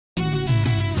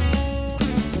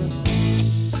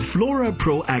Flora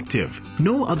Pro Active.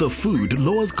 No other food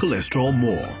lowers cholesterol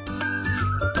more.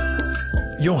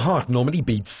 Your heart normally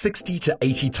beats 60 to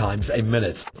 80 times a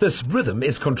minute. This rhythm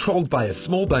is controlled by a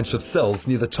small bunch of cells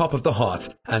near the top of the heart,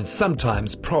 and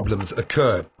sometimes problems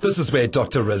occur. This is where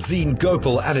Dr. Razeen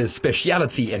Gopal and his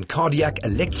speciality in cardiac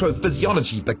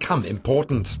electrophysiology become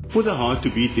important. For the heart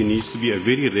to beat, there needs to be a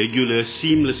very regular,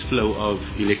 seamless flow of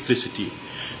electricity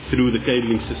through the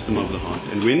cabling system of the heart.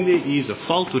 And when there is a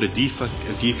fault or a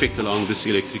defect along this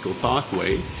electrical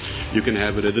pathway, you can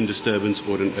have a rhythm disturbance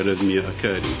or an arrhythmia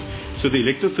occurring. So the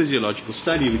electrophysiological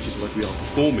study, which is what we are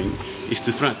performing, is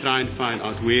to try and find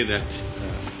out where that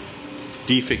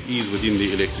defect is within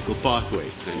the electrical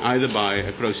pathway. And either by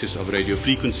a process of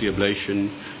radiofrequency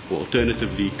ablation or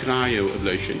alternatively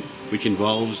cryoablation, which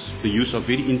involves the use of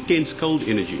very intense cold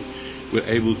energy, we're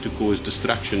able to cause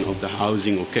destruction of the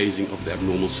housing or casing of the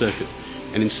abnormal circuit.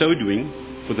 And in so doing,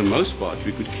 for the most part,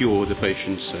 we could cure the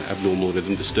patient's abnormal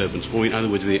rhythm disturbance, or in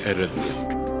other words, their arrhythmia.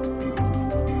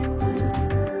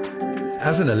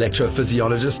 As an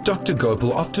electrophysiologist, Dr.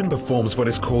 Gopal often performs what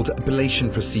is called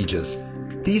ablation procedures.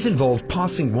 These involve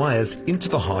passing wires into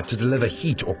the heart to deliver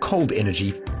heat or cold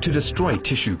energy to destroy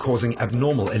tissue, causing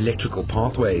abnormal electrical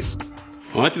pathways.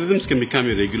 Heart rhythms can become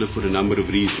irregular for a number of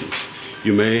reasons.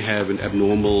 You may have an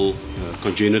abnormal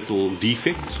congenital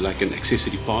defect, like an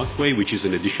accessory pathway, which is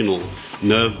an additional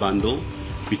nerve bundle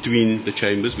between the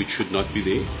chambers, which should not be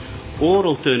there. Or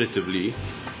alternatively,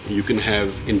 you can have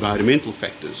environmental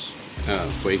factors,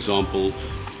 for example,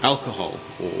 alcohol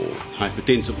or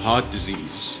hypertensive heart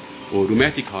disease or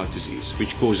rheumatic heart disease,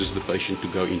 which causes the patient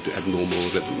to go into abnormal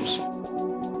rhythms.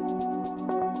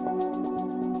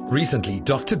 Recently,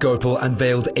 Dr. Gopal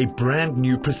unveiled a brand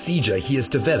new procedure he has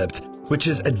developed, which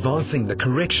is advancing the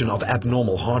correction of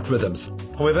abnormal heart rhythms.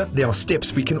 However, there are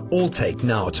steps we can all take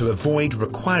now to avoid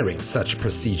requiring such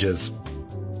procedures.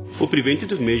 For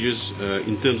preventative measures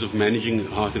in terms of managing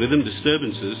heart rhythm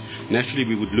disturbances, naturally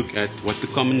we would look at what the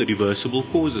common reversible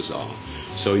causes are.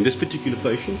 So in this particular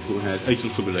patient who has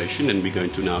atrial fibrillation, and we're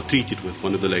going to now treat it with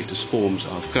one of the latest forms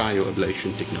of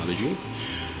cryoablation technology.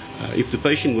 If the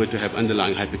patient were to have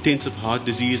underlying hypertensive heart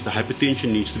disease, the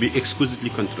hypertension needs to be exquisitely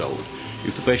controlled.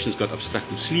 If the patient's got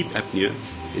obstructive sleep apnea,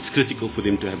 it's critical for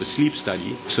them to have a sleep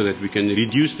study so that we can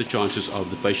reduce the chances of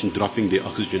the patient dropping their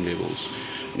oxygen levels.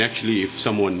 Naturally, if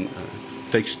someone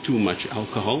takes too much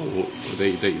alcohol or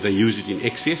they use it in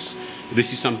excess,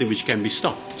 this is something which can be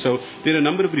stopped. So there are a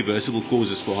number of reversible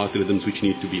causes for heart rhythms which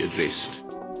need to be addressed.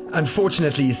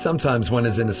 Unfortunately, sometimes one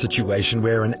is in a situation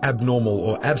where an abnormal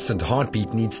or absent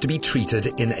heartbeat needs to be treated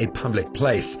in a public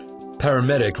place.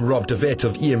 Paramedic Rob DeVet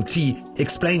of EMT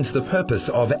explains the purpose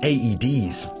of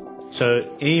AEDs. So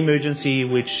any emergency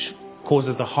which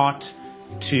causes the heart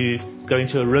to go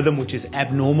into a rhythm which is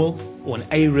abnormal, or an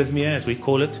arrhythmia as we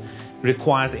call it,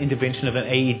 requires the intervention of an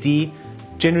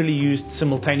AED, generally used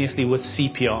simultaneously with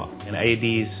CPR. An AED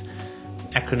is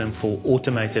acronym for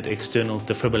Automated External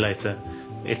Defibrillator.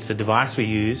 It's the device we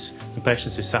use in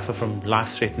patients who suffer from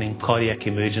life-threatening cardiac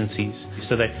emergencies.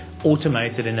 So they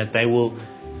automate it in that they will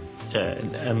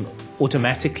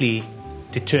automatically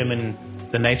determine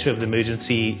the nature of the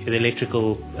emergency, the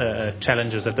electrical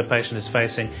challenges that the patient is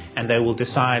facing, and they will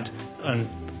decide on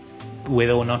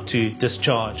whether or not to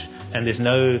discharge. And there's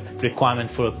no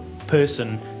requirement for a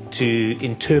person to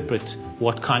interpret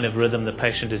what kind of rhythm the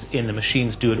patient is in. The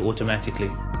machines do it automatically.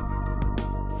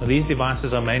 Now, these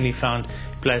devices are mainly found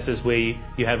places where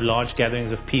you have large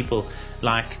gatherings of people,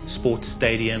 like sports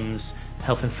stadiums,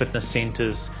 health and fitness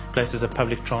centres, places of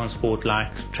public transport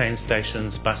like train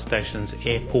stations, bus stations,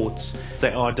 airports. They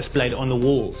are displayed on the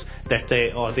walls, that they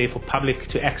are there for public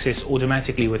to access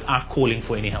automatically without calling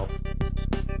for any help.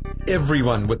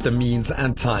 Everyone with the means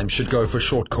and time should go for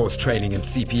short course training in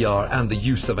CPR and the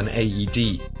use of an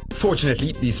AED.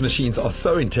 Fortunately, these machines are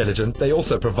so intelligent, they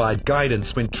also provide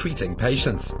guidance when treating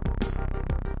patients.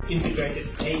 Integrated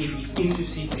AED into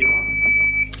CPR.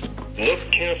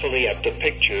 Look carefully at the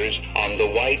pictures on the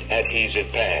white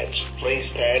adhesive pads. Place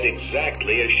pad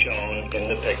exactly as shown in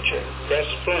the picture. Press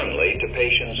firmly to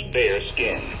patient's bare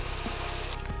skin.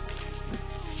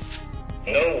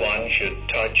 No one should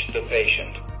touch the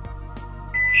patient.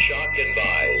 Shock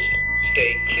advised.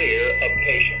 Stay clear of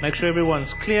patient. Make sure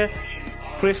everyone's clear.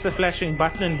 Press the flashing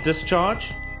button and discharge.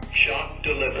 Shock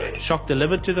delivered. Shock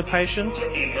delivered to the patient.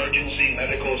 Emergency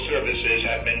medical services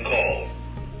have been called.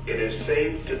 It is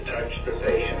safe to touch the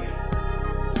patient.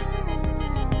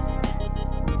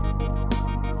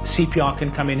 CPR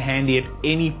can come in handy at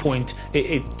any point.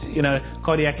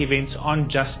 Cardiac events aren't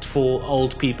just for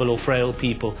old people or frail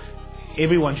people.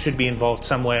 Everyone should be involved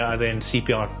some way or other in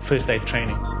CPR first aid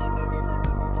training.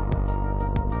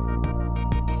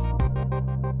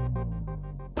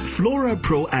 Flora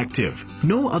Pro Active.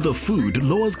 No other food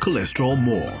lowers cholesterol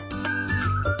more.